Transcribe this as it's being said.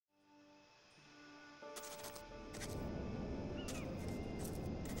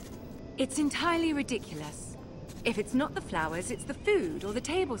It's entirely ridiculous. If it's not the flowers, it's the food or the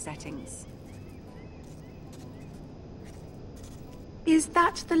table settings. Is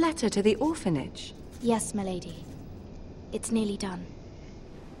that the letter to the orphanage? Yes, milady. It's nearly done.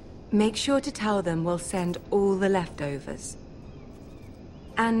 Make sure to tell them we'll send all the leftovers.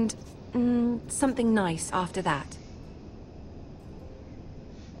 And, something nice after that.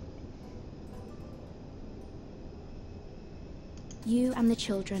 You and the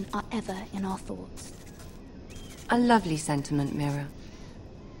children are ever in our thoughts. A lovely sentiment, Mira.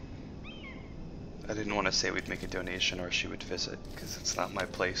 I didn't want to say we'd make a donation or she would visit, because it's not my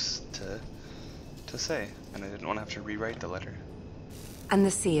place to say, and I didn't want to have to rewrite the letter. And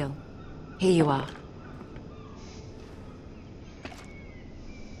the seal. Here you are.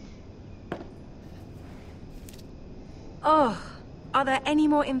 Oh, are there any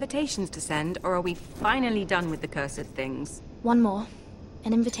more invitations to send, or are we finally done with the cursed things? One more.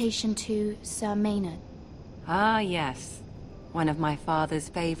 An invitation to Sir Maynard. Ah, yes. One of my father's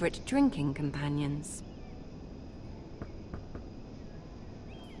favorite drinking companions.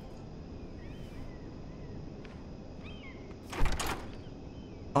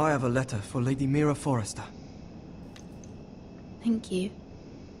 I have a letter for Lady Mira Forrester. Thank you.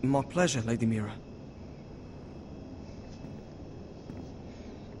 My pleasure, Lady Mira.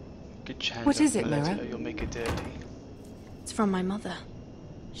 Good chance. What is it, Mira? Mira? You'll make it dirty. It's from my mother.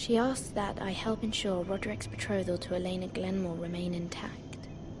 She asked that I help ensure Roderick's betrothal to Elena Glenmore remain intact.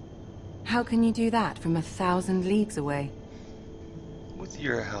 How can you do that from 1,000 leagues away? With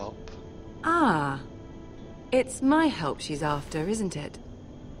your help. Ah. It's my help she's after, isn't it?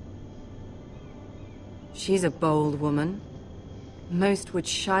 She's a bold woman. Most would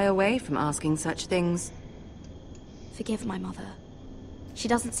shy away from asking such things. Forgive my mother. She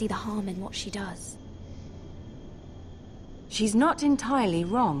doesn't see the harm in what she does. She's not entirely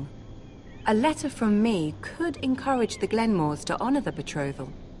wrong. A letter from me could encourage the Glenmores to honor the betrothal.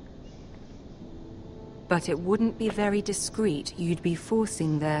 But it wouldn't be very discreet. You'd be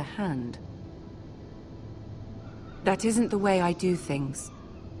forcing their hand. That isn't the way I do things.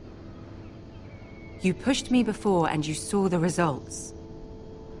 You pushed me before and you saw the results.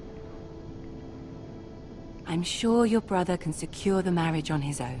 I'm sure your brother can secure the marriage on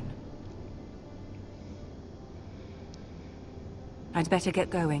his own. I'd better get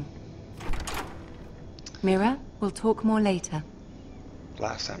going. Mira, we'll talk more later.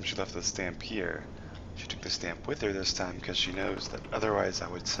 Last time she left the stamp here, she took the stamp with her this time because she knows that otherwise I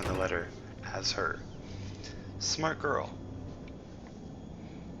would send the letter as her. Smart girl.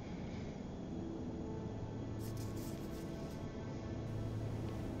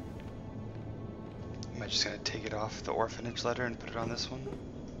 Am I just gonna take it off the orphanage letter and put it on this one?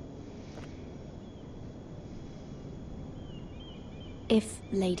 If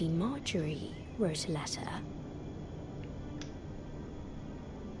Lady Marjorie wrote a letter...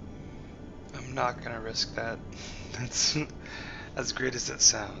 I'm not gonna risk that. That's as great as it I'm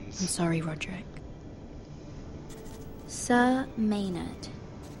sounds. sorry, Roderick. Sir Maynard,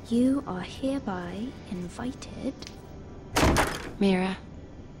 you are hereby invited... Mira,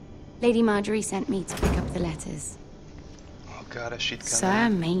 Lady Marjorie sent me to pick up the letters. Oh god, if she'd come Sir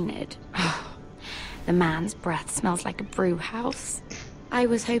in. Maynard. The man's breath smells like a brew house. I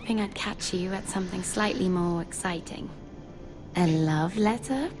was hoping I'd catch you at something slightly more exciting. A love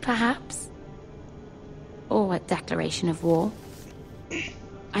letter, perhaps? Or a declaration of war.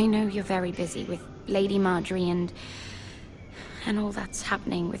 I know you're very busy with Lady Marjorie and all that's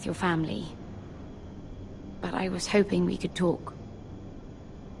happening with your family. But I was hoping we could talk.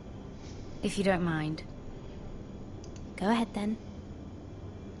 If you don't mind. Go ahead, then.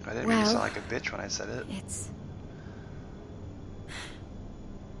 I didn't mean to sound like a bitch when I said it.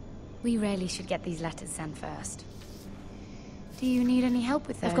 We really should get these letters sent first. Do you need any help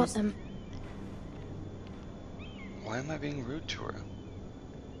with those? I've got them. Why am I being rude to her?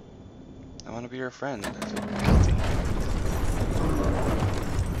 I want to be her friend. I feel guilty.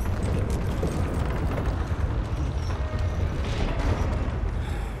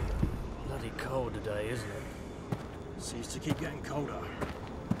 Bloody cold today, isn't it? Seems to keep getting colder.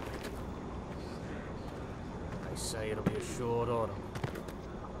 They say it'll be a short autumn.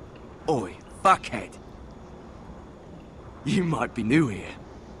 Oi, fuckhead. You might be new here,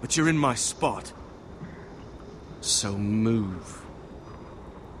 but you're in my spot. So move.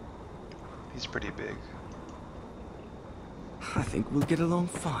 He's pretty big. I think we'll get along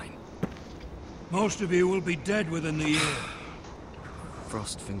fine. Most of you will be dead within the year.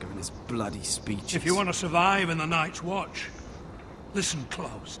 Frostfinger and his bloody speeches. If you want to survive in the Night's Watch, listen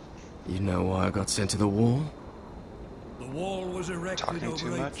close. You know why I got sent to the war? The wall was erected Talking too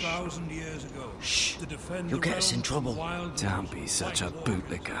over much? 8,000 years ago. Shh. To defend You'll the get us in realms from trouble. wild Don't be beasts, such a white walkers,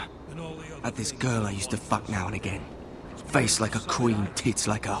 bootlicker. and all the other Had this things girl I that used to once fuck now and again. Face like a queen, tits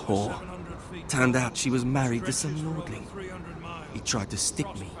like a whore. 700 feet Turned tall, out she was married to stretches some for over lordling. 300 miles, He tried to stick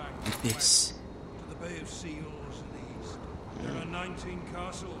me with this. to the Bay of Seals in the east. There are 19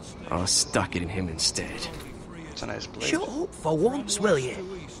 castles. I stuck it in him instead. It's a nice blade. Shut up for once, will you?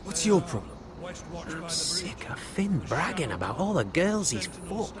 What's your problem? I'm sick of Finn bragging about all the girls he's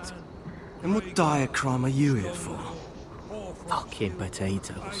fucked. And what dire crime are you here for? Fucking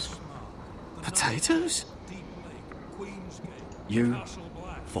potatoes. Potatoes? You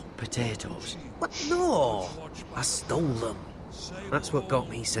Fuck potatoes. What? No! I stole them. That's what got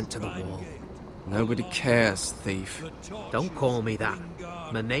me sent to the wall. Nobody cares, thief. Don't call me that.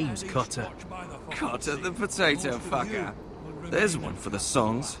 My name's Cutter. Cutter the potato fucker. There's one for the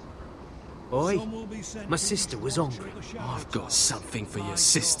songs. Oi, my sister was hungry. I've got something for your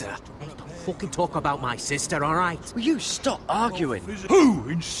sister. Hey, don't fucking talk about my sister, alright? Will you stop arguing? Who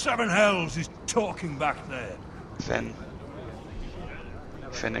in seven hells is talking back there? Finn.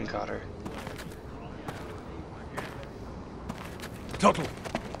 Finn and Cotter. Tuttle.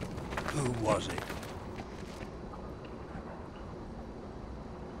 Who was it?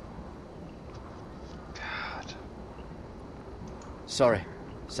 God. Sorry,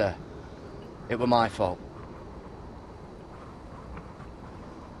 sir. It were my fault.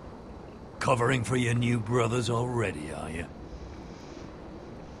 Covering for your new brothers already, are you?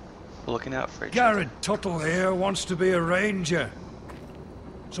 We're looking out for each other. Jared Tuttle here wants to be a ranger.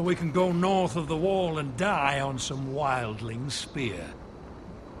 So we can go north of the wall and die on some wildling spear.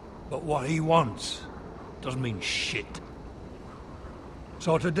 But what he wants doesn't mean shit.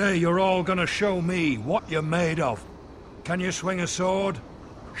 So today you're all gonna show me what you're made of. Can you swing a sword?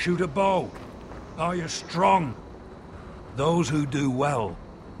 Shoot a bow? Are you strong? Those who do well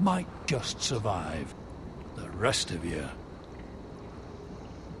might just survive. The rest of you...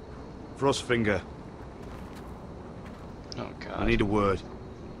 Frostfinger, Oh God. I need a word.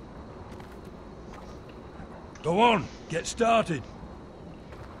 Go on, get started.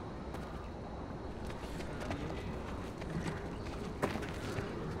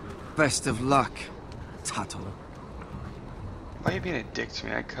 Best of luck, Tuttle. Why are you being a dick to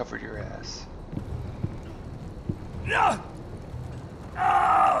me? I covered your ass.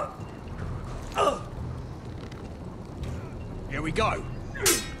 Here we go.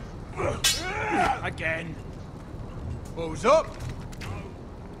 Again. Balls up.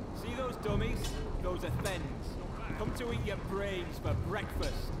 See those dummies? Those are thens. Come to eat your brains for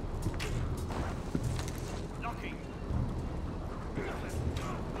breakfast. Knocking.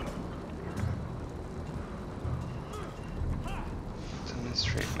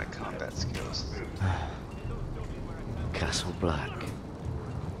 Demonstrate my combat skills. Castle Black.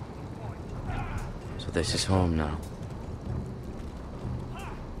 So this is home now.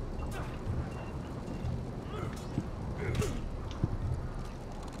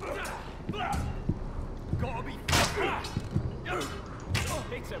 Gotta be.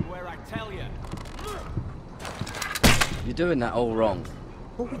 Hit him where I tell you. You're doing that all wrong.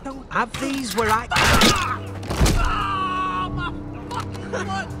 But we don't have these where I...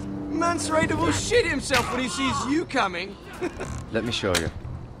 Mansrader will shit himself when he sees you coming. Let me show you.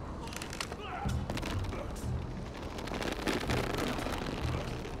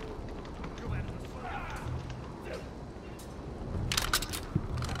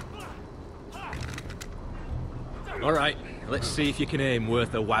 Alright, let's see if you can aim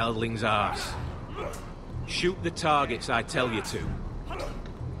worth a wildling's arse. Shoot the targets I tell you to.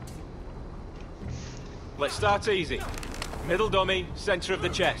 Let's start easy. Middle dummy, center of the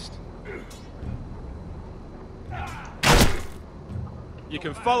chest. You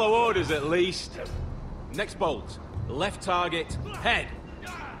can follow orders at least. Next bolt. Left target, head.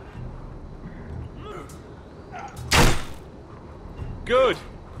 Good.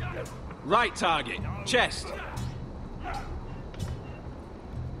 Right target, chest.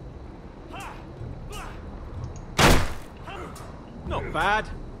 Not bad.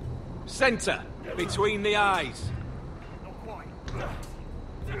 Center, between the eyes.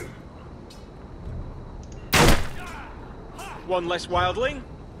 One less wildling.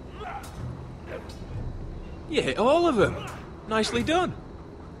 You hit all of them. Nicely done.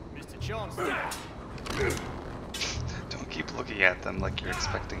 Mr. Chance. Don't keep looking at them like you're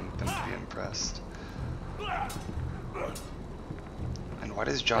expecting them to be impressed. And why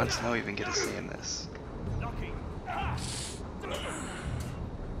does Jon Snow even get a say in this?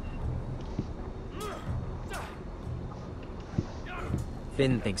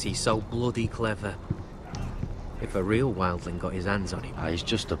 Finn thinks he's so bloody clever. If a real wildling got his hands on him. Ah, he's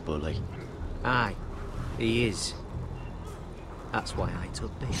just a bully. Aye, he is. That's why I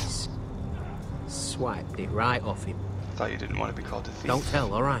took this. Swiped it right off him. I thought you didn't want to be called a thief. Don't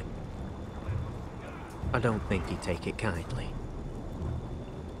tell, alright? I don't think he'd take it kindly.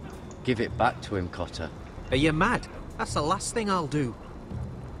 Give it back to him, Cotter. Are you mad? That's the last thing I'll do.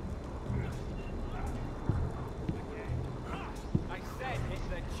 I said hit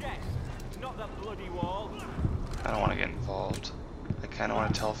the chest, not the bloody wall. I don't want to get involved. I kind of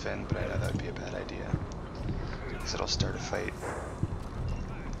want to tell Finn, but I know that would be a bad idea. Because it'll start a fight.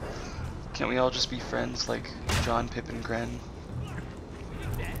 Can't we all just be friends like John, Pip, and Gren?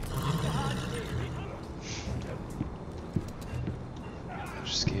 I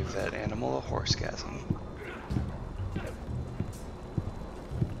just gave that animal a horsegasm.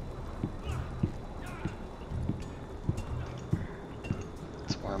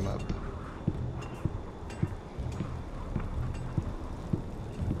 Let's warm up.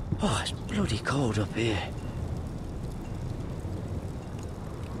 Oh, it's bloody cold up here.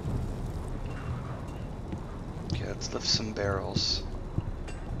 Okay, let's lift some barrels.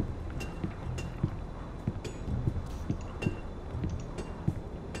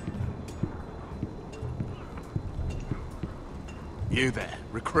 You there,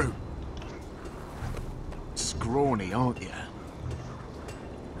 recruit. Scrawny, aren't you?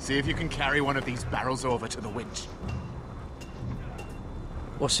 See if you can carry one of these barrels over to the winch.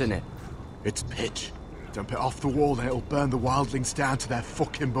 What's in it? It's pitch. Dump it off the wall and it'll burn the wildlings down to their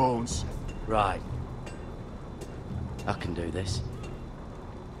fucking bones. Right. I can do this.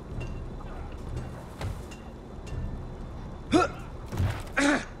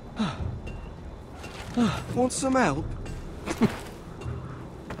 Want some help?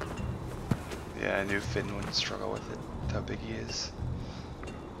 Yeah, I knew Finn wouldn't struggle with it. How big he is.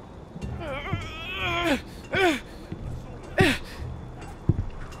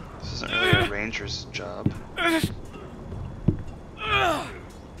 This isn't really a ranger's job.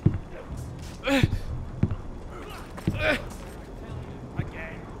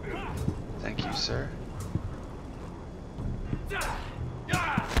 Thank you, sir.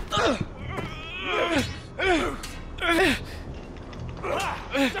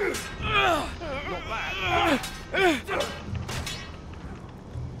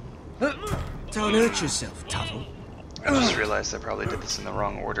 Don't hurt yourself, Tuttle. I just realized I probably did this in the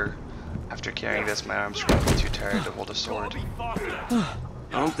wrong order. After carrying this, my arms are going to be too tired to hold a sword.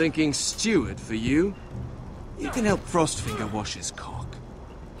 I'm thinking steward for you. You can help Frostfinger wash his cock.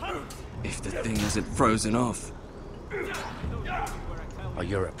 If the thing isn't frozen off. Oh,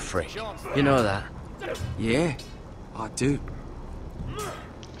 you're a prick. You know that? Yeah, I do.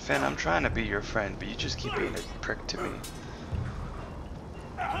 Finn, I'm trying to be your friend, but you just keep being a prick to me.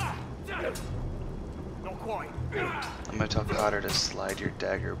 Not quite. I'm gonna tell Cotter to slide your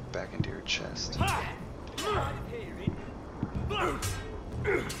dagger back into your chest.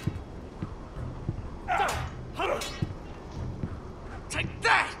 Take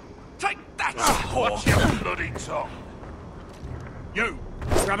that! Take that! Watch your bloody tongue! You!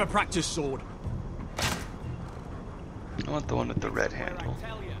 Grab a practice sword. I want the one with the red handle.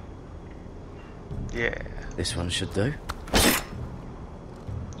 Yeah. This one should do.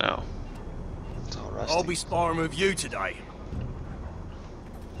 No. It's all rusty. I'll be sparring with you today.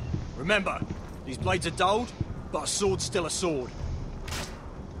 Remember, these blades are dulled, but a sword's still a sword.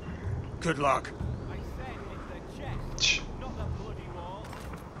 Good luck. Shh.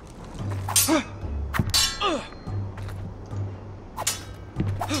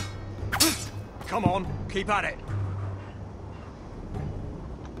 Come on, keep at it.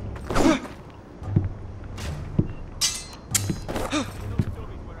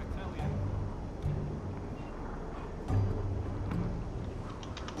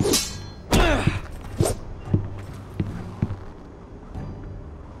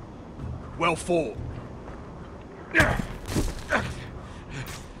 Well fought.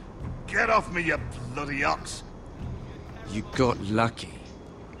 Get off me, you bloody ox! You got lucky.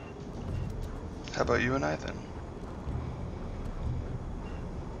 How about you and I then?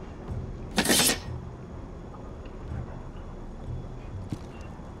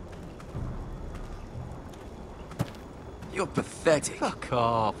 You're pathetic. Fuck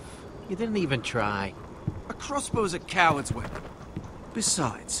off. You didn't even try. A crossbow's a coward's weapon.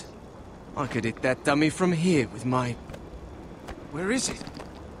 Besides, I could hit that dummy from here with my... Where is it?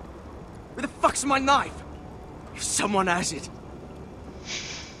 Where the fuck's my knife? If someone has it,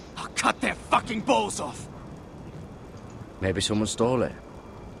 I'll cut their fucking balls off. Maybe someone stole it.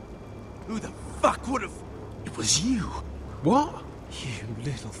 Who the fuck would have... It was you. What? You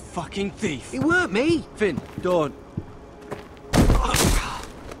little fucking thief. It weren't me. Finn, don't.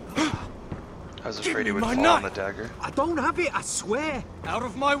 I was afraid he would my fall knife. on the dagger. I don't have it, I swear. Out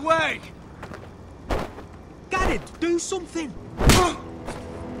of my way! Garrett, do something.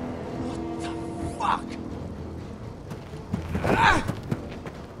 What the fuck?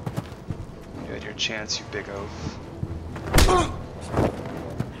 You had your chance, you big oaf.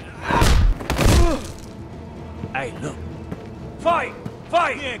 Hey, look. Fight!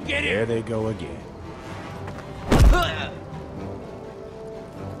 Fight! Yeah, get There it! they go again.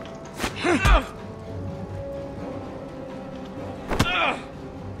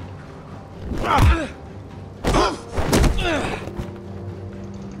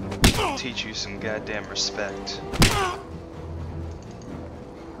 Teach you some goddamn respect.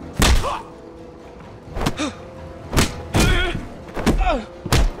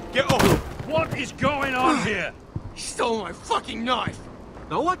 Get off! What is going on here? He stole my fucking knife!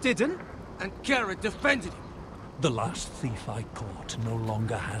 No, I didn't. And Garrett defended him. The last thief I caught no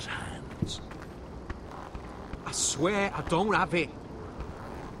longer has hands. I swear I don't have it.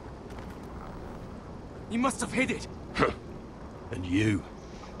 You must have hid it. And you?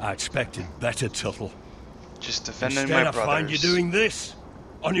 I expected better, Tuttle. Just defending Instead, my I find you brothers. doing this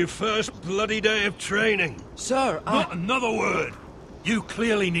on your first bloody day of training. Sir, Not another word. You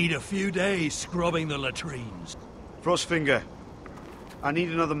clearly need a few days scrubbing the latrines. Frostfinger, I need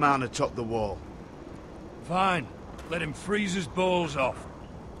another man atop the wall. Fine. Let him freeze his balls off.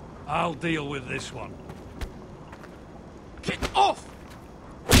 I'll deal with this one. Get off!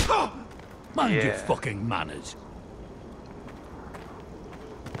 Mind your Yeah. fucking manners.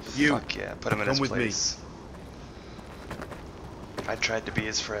 You, Fuck yeah, put him in come his with me. place. I tried to be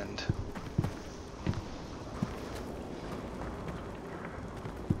his friend.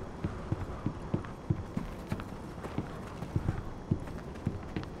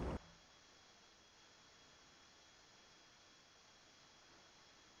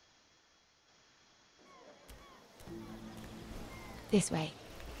 This way.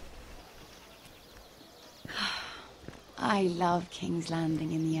 I love King's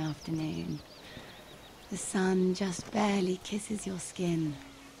Landing in the afternoon. The sun just barely kisses your skin.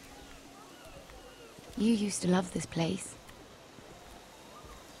 You used to love this place.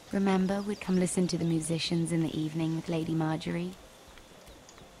 Remember, we'd come listen to the musicians in the evening with Lady Marjorie?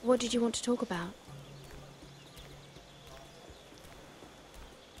 What did you want to talk about?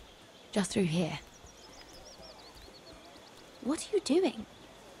 Just through here. What are you doing?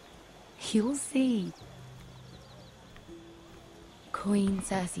 You'll see. Queen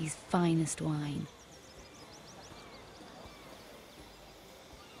Cersei's finest wine.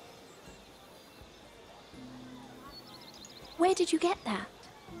 Where did you get that?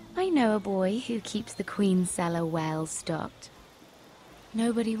 I know a boy who keeps the Queen's cellar well stocked.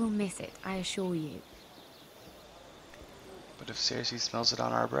 Nobody will miss it, I assure you. But if Cersei smells it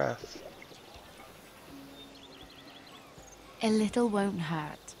on our breath? A little won't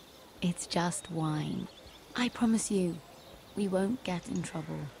hurt. It's just wine. I promise you, we won't get in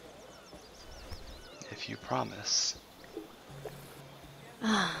trouble. If you promise.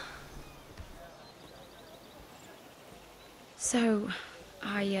 So,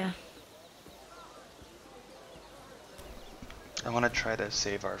 I want to try to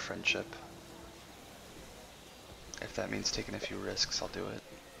save our friendship. If that means taking a few risks, I'll do it.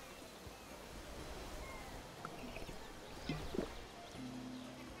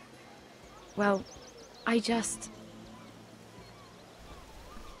 Well, I'm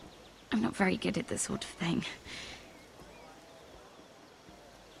not very good at this sort of thing.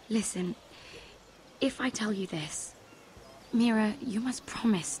 Listen, if I tell you this, Mira, you must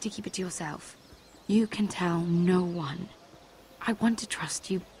promise to keep it to yourself. You can tell no one. I want to trust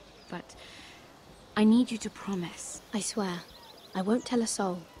you, but I need you to promise. I swear, I won't tell a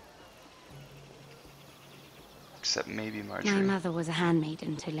soul. Except maybe Marjorie. My mother was a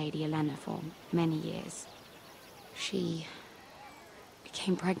handmaiden to Lady Olenna for many years. She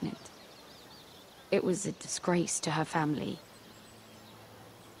became pregnant. It was a disgrace to her family.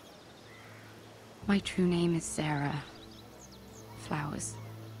 My true name is Sarah Flowers.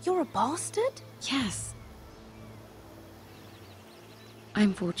 You're a bastard? Yes.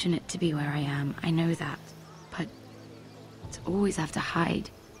 I'm fortunate to be where I am, I know that. But to always have to hide.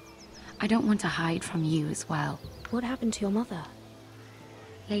 I don't want to hide from you as well. What happened to your mother?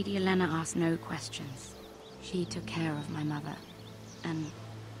 Lady Olenna asked no questions. She took care of my mother. And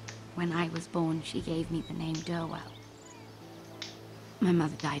when I was born, she gave me the name Durwell. My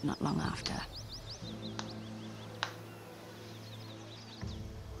mother died not long after.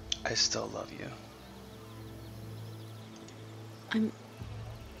 I still love you.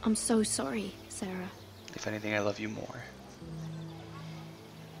 I'm so sorry, Sarah. If anything, I love you more.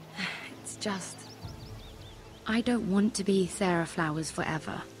 It's just... I don't want to be Sarah Flowers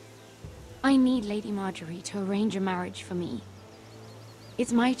forever. I need Lady Marjorie to arrange a marriage for me.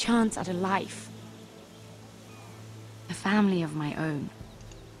 It's my chance at a life. A family of my own.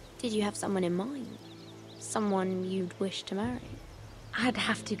 Did you have someone in mind? Someone you'd wish to marry? I'd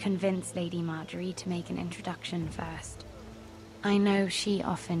have to convince Lady Marjorie to make an introduction first. I know she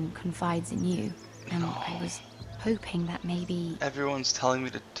often confides in you, and I was hoping that maybe... Everyone's telling me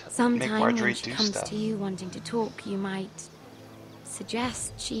to make sometime Marjorie when she do comes stuff. to you wanting to talk, you might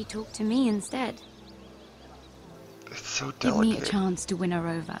suggest she talk to me instead. It's so Give me a delicate. chance to win her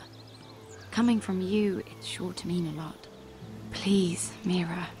over. Coming from you, it's sure to mean a lot. Please,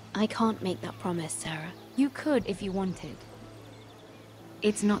 Mira. I can't make that promise, Sarah. You could if you wanted.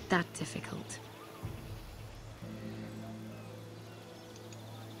 It's not that difficult.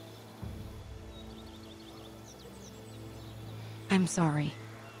 I'm sorry.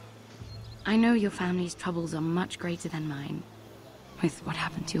 I know your family's troubles are much greater than mine. With what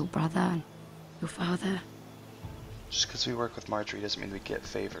happened to your brother and your father. Just because we work with Marjorie doesn't mean we get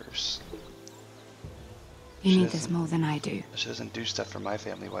favors. You She need this doesn't- more than I do. She doesn't do stuff for my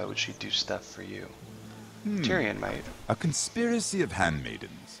family. Why would she do stuff for you? Tyrion might. A conspiracy of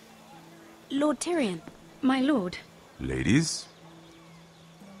handmaidens. Lord Tyrion. My lord. Ladies,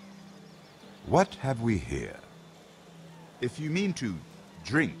 what have we here? If you mean to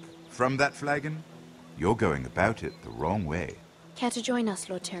drink from that flagon, you're going about it the wrong way. Care to join us,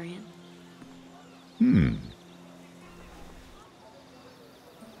 Lord Tyrion?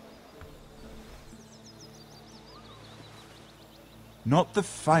 Not the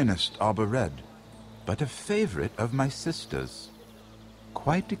finest arbor red, but a favorite of my sister's.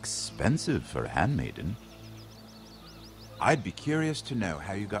 Quite expensive for a handmaiden. I'd be curious to know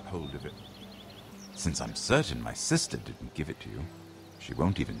how you got hold of it. Since I'm certain my sister didn't give it to you, she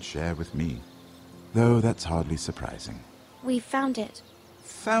won't even share with me. Though that's hardly surprising. We found it.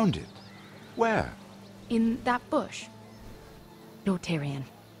 Found it? Where? In that bush. Lord Tyrion.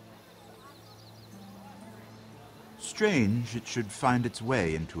 Strange it should find its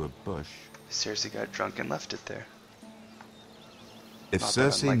way into a bush. Seriously got drunk and left it there. If Not that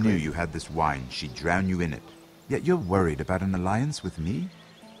Cersei unlikely. knew you had this wine, she'd drown you in it. Yet you're worried about an alliance with me?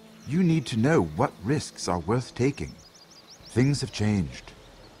 You need to know what risks are worth taking. Things have changed.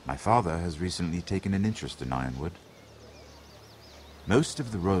 My father has recently taken an interest in Ironwood. Most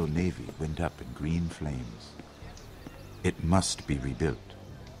of the Royal Navy went up in green flames. It must be rebuilt.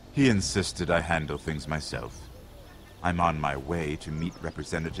 He insisted I handle things myself. I'm on my way to meet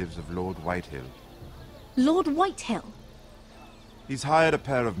representatives of Lord Whitehill. Lord Whitehill? He's hired a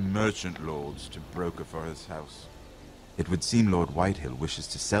pair of merchant lords to broker for his house. It would seem Lord Whitehill wishes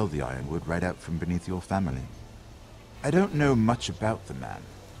to sell the Ironwood right out from beneath your family. I don't know much about the man,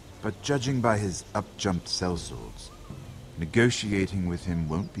 but judging by his up-jumped sellswords, negotiating with him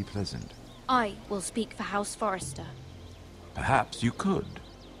won't be pleasant. I will speak for House Forrester. Perhaps you could.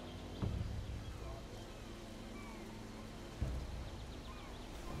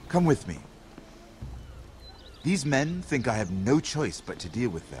 Come with me. These men think I have no choice but to deal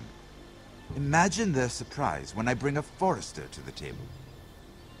with them. Imagine their surprise when I bring a Forrester to the table.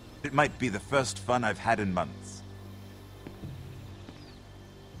 It might be the first fun I've had in months.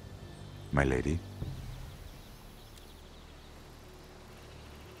 My lady.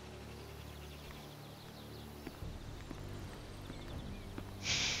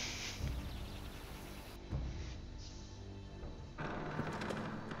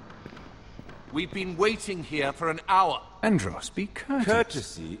 We've been waiting here for an hour. Andros, be courteous.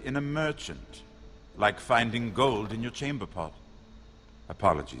 Courtesy in a merchant. Like finding gold in your chamber pot.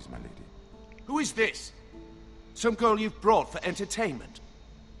 Apologies, my lady. Who is this? Some girl you've brought for entertainment?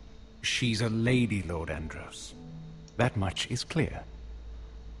 She's a lady, Lord Andros. That much is clear.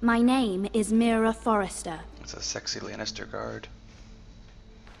 My name is Mira Forrester. It's a sexy Lannister guard.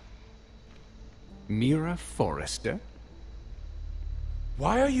 Mira Forrester?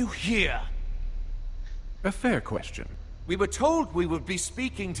 Why are you here? A fair question. We were told we would be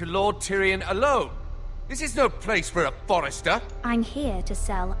speaking to Lord Tyrion alone. This is no place for a Forrester. I'm here to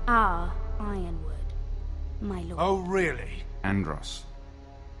sell our Ironwood, my lord. Oh, really? Andros.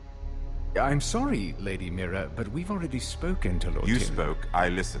 I'm sorry, Lady Mira, but we've already spoken to Lord You Tyrion. spoke, I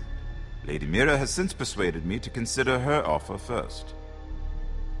listened. Lady Mira has since persuaded me to consider her offer first.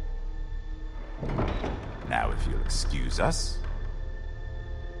 Now, if you'll excuse us...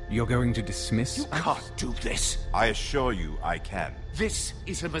 You're going to dismiss You us? can't do this. I assure you I can. This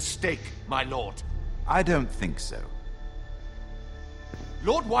is a mistake, my lord. I don't think so.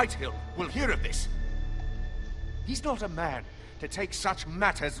 Lord Whitehill will hear of this. He's not a man to take such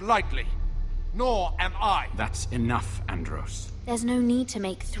matters lightly. Nor am I. That's enough, Andros. There's no need to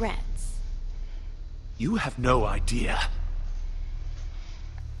make threats. You have no idea.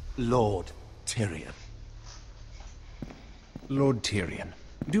 Lord Tyrion. Lord Tyrion,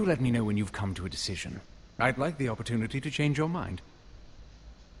 do let me know when you've come to a decision. I'd like the opportunity to change your mind.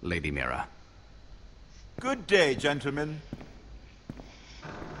 Lady Mira. Good day, gentlemen.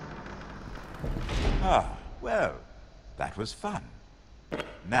 Ah, well, that was fun.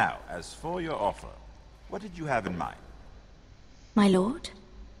 Now, as for your offer, what did you have in mind? My lord?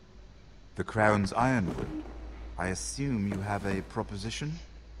 The Crown's ironwood. I assume you have a proposition?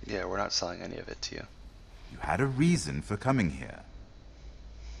 Yeah, we're not selling any of it to you. You had a reason for coming here.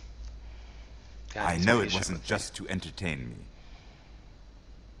 I know it wasn't just to entertain me.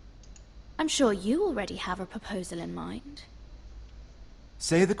 I'm sure you already have a proposal in mind.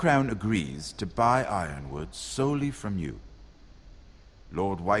 Say the Crown agrees to buy ironwood solely from you.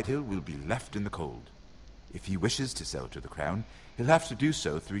 Lord Whitehill will be left in the cold. If he wishes to sell to the Crown, he'll have to do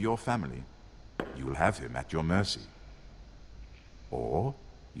so through your family. You will have him at your mercy. Or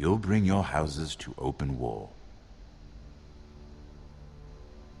you'll bring your houses to open war.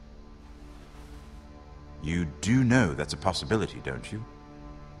 You do know that's a possibility, don't you?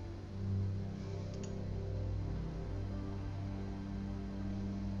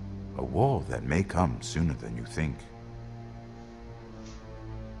 A war that may come sooner than you think.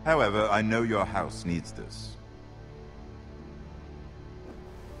 However, I know your house needs this.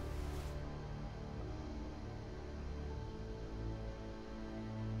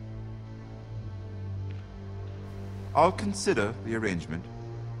 I'll consider the arrangement.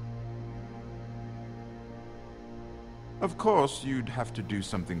 Of course, you'd have to do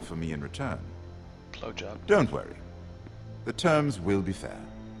something for me in return. Blowjob. Don't worry. The terms will be fair.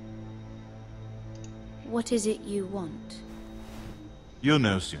 What is it you want? You'll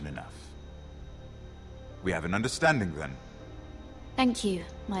know soon enough. We have an understanding then. Thank you,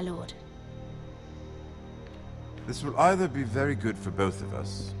 my lord. This will either be very good for both of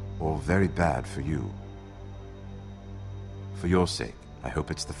us, or very bad for you. For your sake, I hope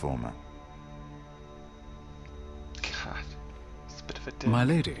it's the former. God, it's a bit of a dick. My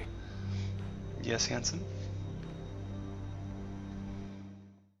lady. Yes, Hanson?